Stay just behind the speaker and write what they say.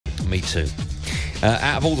me too.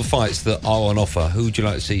 Out of all the fights that are on offer, who would you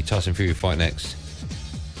like to see Tyson Fury fight next?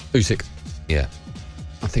 Usyk. Yeah.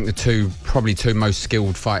 I think the probably two most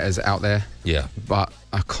skilled fighters out there. Yeah. But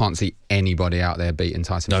I can't see anybody out there beating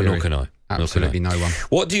Tyson Fury. No, nor can I. Absolutely no one.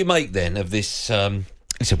 What do you make then of this?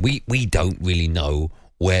 Listen, we don't really know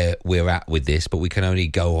where we're at with this, but we can only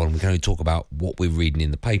go on. We can only talk about what we're reading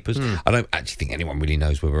in the papers. I don't actually think anyone really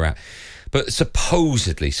knows where we're at. But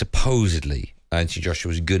supposedly, Anthony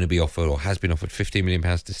Joshua is going to be offered, or has been offered, £15 million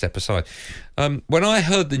to step aside. When I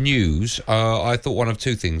heard the news, I thought one of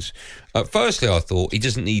two things. Firstly, I thought he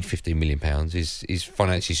doesn't need £15 million. He's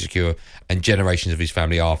financially secure, and generations of his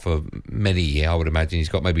family are for many years. I would imagine he's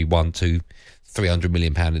got maybe £300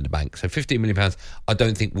 million in the bank. So £15 million, I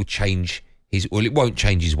don't think will change it won't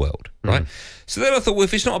change his world, right? So then I thought, well,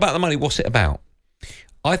 if it's not about the money, what's it about?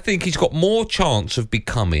 I think he's got more chance of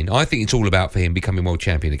I think it's all about for him becoming world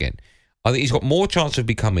champion again. I think he's got more chance of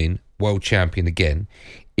becoming world champion again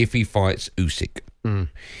if he fights Usyk.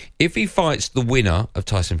 If he fights the winner of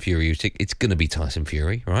Tyson Fury-Usyk, it's going to be Tyson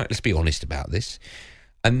Fury, right? Let's be honest about this.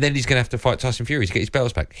 And then he's going to have to fight Tyson Fury to get his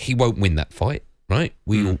belts back. He won't win that fight, right?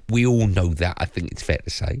 We all know that. I think it's fair to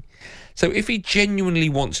say. So if he genuinely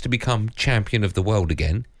wants to become champion of the world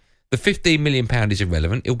again, the £15 million is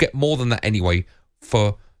irrelevant. He'll get more than that anyway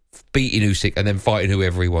for beating Usyk and then fighting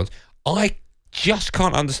whoever he wants. I just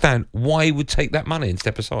can't understand why he would take that money and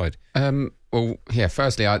step aside. Well, yeah,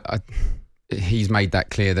 firstly, he's made that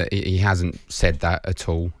clear that he hasn't said that at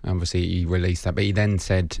all. Obviously, he released that, but he then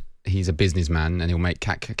said he's a businessman and he'll make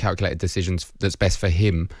calculated decisions that's best for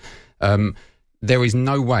him. There is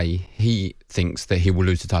no way he thinks that he will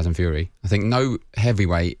lose to Tyson Fury. I think no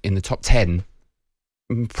heavyweight in the top 10,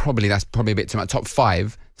 that's probably a bit too much, top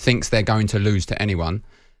 5, thinks they're going to lose to anyone.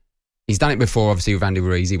 He's done it before, obviously, with Andy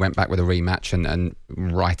Ruiz. He went back with a rematch and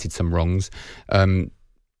righted some wrongs.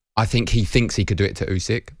 I think he thinks he could do it to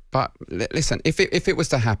Usyk. But listen, if it was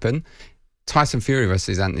to happen, Tyson Fury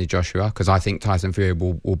versus Anthony Joshua, because I think Tyson Fury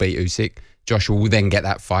will beat Usyk. Joshua will then get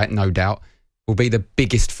that fight, no doubt. Will be the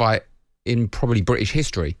biggest fight in probably British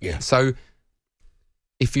history. Yeah. So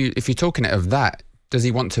if you're talking of that, does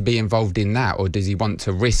he want to be involved in that, or does he want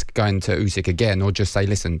to risk going to Usyk again, or just say,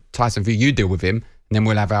 listen, Tyson Fury, you deal with him, and then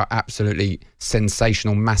we'll have our absolutely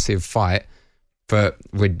sensational, massive fight for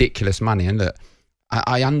ridiculous money? And look,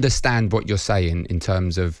 I understand what you're saying in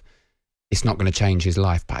terms of it's not going to change his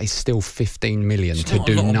life, but it's still 15 million to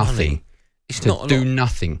do nothing. It's not do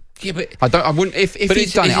nothing. Yeah, but I wouldn't. If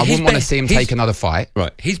he's done it, I wouldn't want to see him take another fight.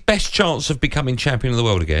 Right. His best chance of becoming champion of the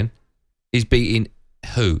world again is beating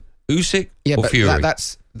who? Usyk or Fury?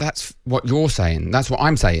 That's what you're saying. That's what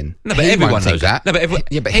I'm saying. No, but everyone knows that. No,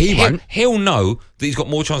 but he won't. He'll know that he's got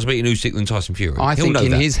more chance of beating Usyk than Tyson Fury. I think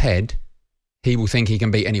in his head, he will think he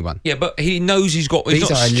can beat anyone. Yeah, but he knows he's got. He's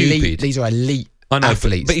not stupid. These are elite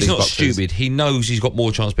athletes. But he's not stupid. He knows he's got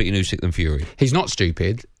more chance of beating Usyk than Fury. He's not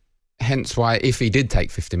stupid. Hence why, if he did take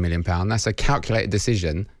 £50 million, that's a calculated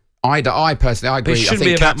decision. I personally, I agree. I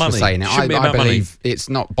think Katz was saying it. I believe it's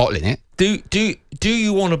not bottling it. Do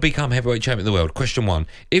you want to become heavyweight champion of the world? Question 1.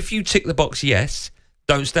 If you tick the box yes,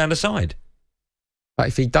 don't stand aside. But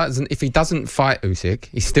if he doesn't fight Usyk,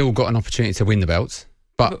 he's still got an opportunity to win the belts.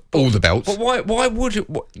 But all the belts. But why would it?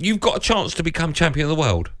 You've got a chance to become champion of the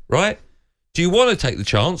world, right? Do you want to take the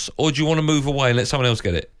chance, or do you want to move away and let someone else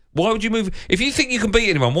get it? Why would you move? If you think you can beat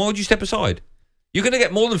anyone, why would you step aside? You're going to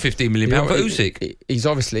get more than £15 million for Usyk. He's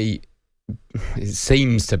obviously, it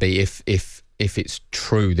seems to be, if it's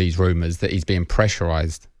true, these rumours, that he's being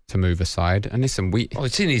pressurised to move aside. And listen,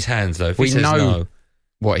 it's in his hands, though. If we he says know no,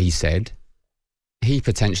 what he said. He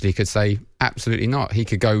potentially could say, absolutely not. He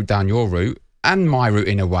could go down your route and my route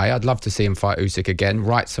in a way. I'd love to see him fight Usyk again,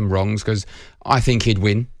 right some wrongs, because I think he'd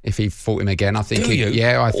win if he fought him again. I think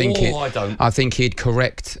I think he'd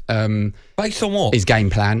correct based on what? His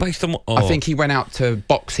game plan. Based on what? I think he went out to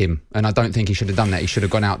box him, and I don't think he should have done that. He should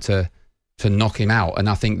have gone out to knock him out, and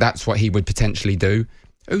I think that's what he would potentially do.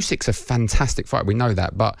 Usyk's a fantastic fighter, we know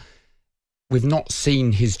that, but we've not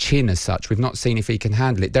seen his chin as such. We've not seen if he can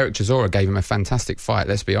handle it. Derek Chisora gave him a fantastic fight,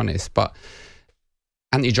 let's be honest, but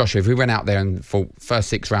Anthony Joshua, if we went out there and for first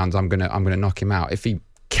 6 rounds, I'm gonna knock him out. If he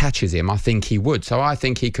catches him, I think he would. So I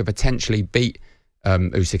think he could potentially beat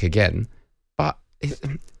Usyk again. But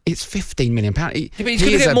it's £15 million. But he's going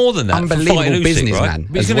to get more than that. Unbelievable businessman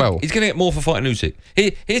as well. He's going to get more for fighting Usyk.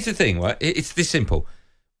 Here's the thing, right? It's this simple: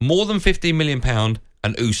 more than £15 million,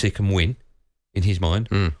 and Usyk can win in his mind,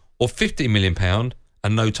 or £15 million.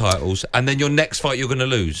 And no titles, and then your next fight you're going to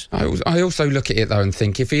lose. I also look at it though and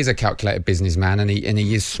think if he's a calculated businessman and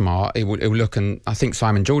he is smart, he'll look, and I think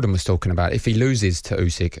Simon Jordan was talking about, if he loses to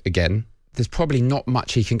Usyk again, there's probably not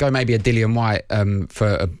much he can go. Maybe a Dillian White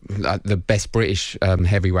for the best British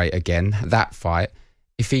heavyweight again, that fight.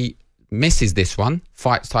 If he misses this one,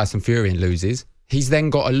 fights Tyson Fury and loses, he's then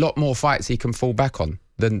got a lot more fights he can fall back on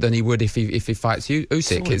than he would if he fights Usyk.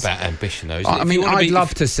 It's all about ambition, though, isn't it? I mean, I'd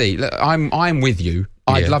love to see. Look, I'm with you.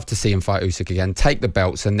 I'd love to see him fight Usyk again, take the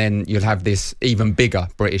belts, and then you'll have this even bigger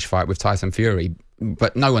British fight with Tyson Fury.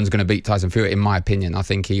 But no one's going to beat Tyson Fury, in my opinion. I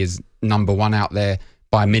think he is number one out there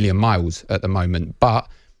by a million miles at the moment. But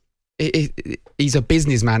he's a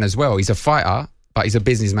businessman as well. He's a fighter, but he's a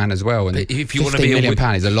businessman as well. And if you want £50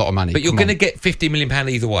 million is a lot of money. But you're going to get £50 million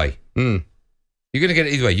either way. Mm. You're going to get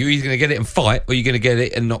it either way. You're either going to get it and fight, or you're going to get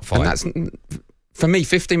it and not fight. And that's, for me,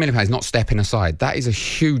 £50 million is not stepping aside. That is a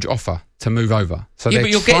huge offer to move over. So but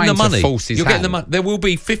you're getting the money. You're getting the money. There will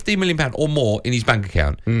be £50 million or more in his bank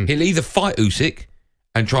account. He'll either fight Usyk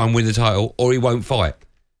and try and win the title, or he won't fight.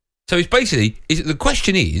 So it's basically, the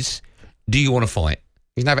question is, do you want to fight?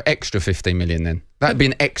 He's going to have an extra 15 million then. That'd be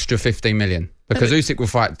an extra 15 million. Because Usyk will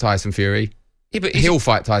fight Tyson Fury. Yeah, but he'll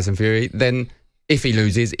fight Tyson Fury. Then, if he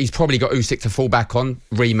loses, he's probably got Usyk to fall back on,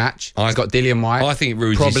 rematch. He's got Dillian White. I think it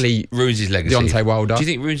ruins his legacy. Deontay Wilder. Do you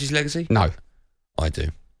think it ruins his legacy? No. I do.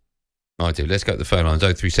 Let's go to the phone lines.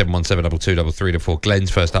 03717223324.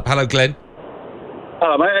 Glenn's first up. Hello, Glenn.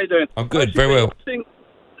 Hello, mate. How you doing? I'm good. Very well.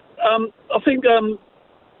 I think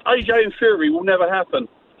AJ and Fury will never happen.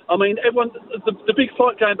 I mean, everyone. The big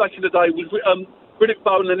fight going back in the day was Riddick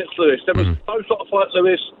Bowe and Lennox Lewis. There was no sort of fight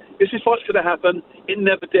Lewis. Is this fight's going to happen? It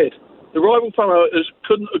never did. The rival promoters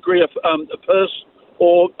couldn't agree a purse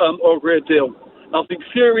or agree a deal. And I think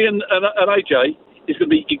Fury and AJ is going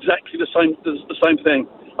to be exactly the same thing.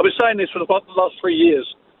 I've been saying this for the last 3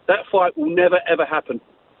 years. That fight will never ever happen.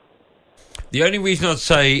 The only reason I'd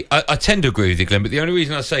say, I tend to agree with you, Glenn, but the only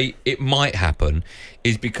reason I say it might happen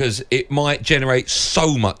is because it might generate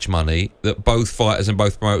so much money that both fighters and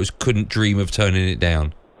both promoters couldn't dream of turning it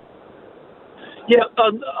down. Yeah, I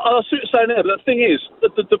see what you're saying there, but the thing is,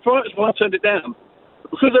 the promoters might have turned it down.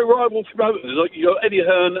 Because they're rival promoters, like you got Eddie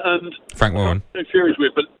Hearn and Frank Warren. Fury's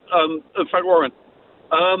with, but Frank Warren.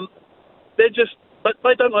 They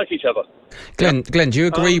don't like each other. Glenn, do you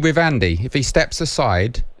agree with Andy? If he steps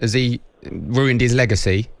aside, has he ruined his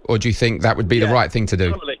legacy, or do you think that would be the right thing to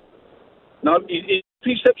do? Totally. No, if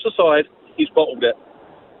he steps aside, he's bottled it.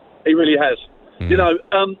 He really has. You know,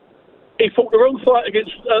 he fought the wrong fight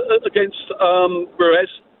against Ruiz.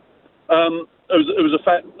 It was a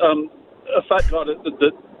fat guy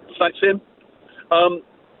that sacked him.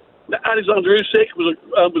 Alexander Usyk was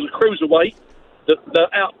a cruiserweight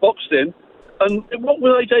that outboxed him. And what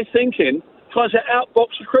was AJ thinking? Trying to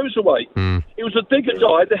outbox a cruiserweight. He was a bigger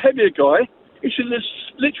guy, the heavier guy. He should have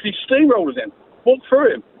literally steamrolled him, walked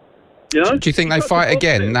through him. You know? Do you think they fight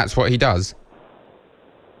again and that's what he does?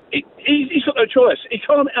 He's got no choice. He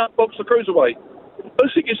can't outbox the cruiserweight.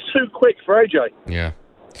 Usyk is too quick for AJ. Yeah.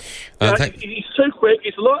 He's too quick.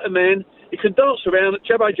 He's a lighter man. He can dance around.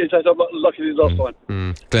 Jab AJ says, I'm lucky this last time.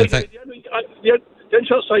 Glenn, the only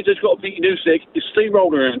chance AJ's got to beat Usyk is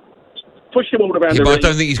steamroller him. Push him all around the ring. I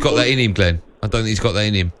don't think he's got that in him, Glenn. I don't think he's got that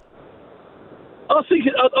in him. I think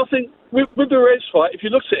with the Reds fight, if you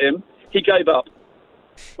looked at him, he gave up.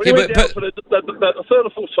 When he went down for the third or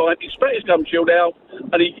fourth time, he spat his gum shield out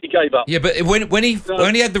and he gave up. Yeah, but when he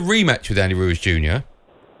had the rematch with Andy Ruiz Jr.,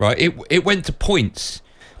 right, it went to points.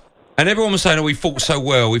 And everyone was saying, oh, we fought so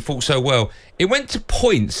well. It went to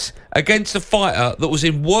points against a fighter that was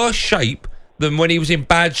in worse shape than when he was in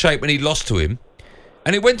bad shape when he lost to him.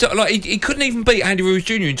 And it went to, like, he couldn't even beat Andy Ruiz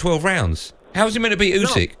Jr. in 12 rounds. How is he meant to beat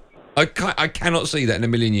Usyk? No. I cannot see that in a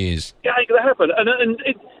million years. Yeah, ain't going to happen. And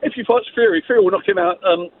if he fights Fury will knock him out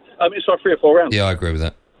inside 3 or 4 rounds. Yeah, I agree with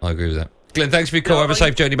that. Glenn, thanks for your call. Have a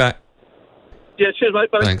safe journey back. Yeah, cheers, mate.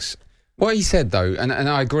 Bye. Thanks. What he said, though, and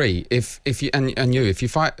I agree, if you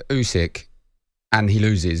fight Usyk and he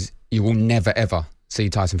loses, you will never, ever see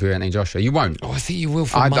Tyson Fury and Joshua. You won't. Oh, I think you will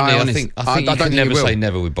for money. I think you can never say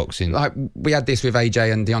never with boxing. Like, we had this with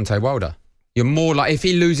AJ and Deontay Wilder. You're more like, if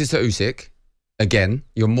he loses to Usyk again,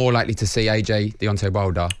 you're more likely to see AJ Deontay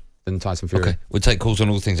Wilder than Tyson Fury. Okay, we'll take calls on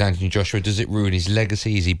all things Anthony Joshua. Does it ruin his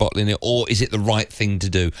legacy? Is he bottling it, or is it the right thing to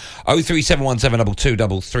do?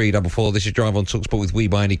 03717223344. This is Drive on talkSPORT with We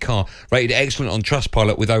Buy Any Car. Rated excellent on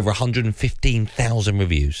Trustpilot with over 115,000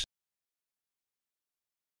 reviews.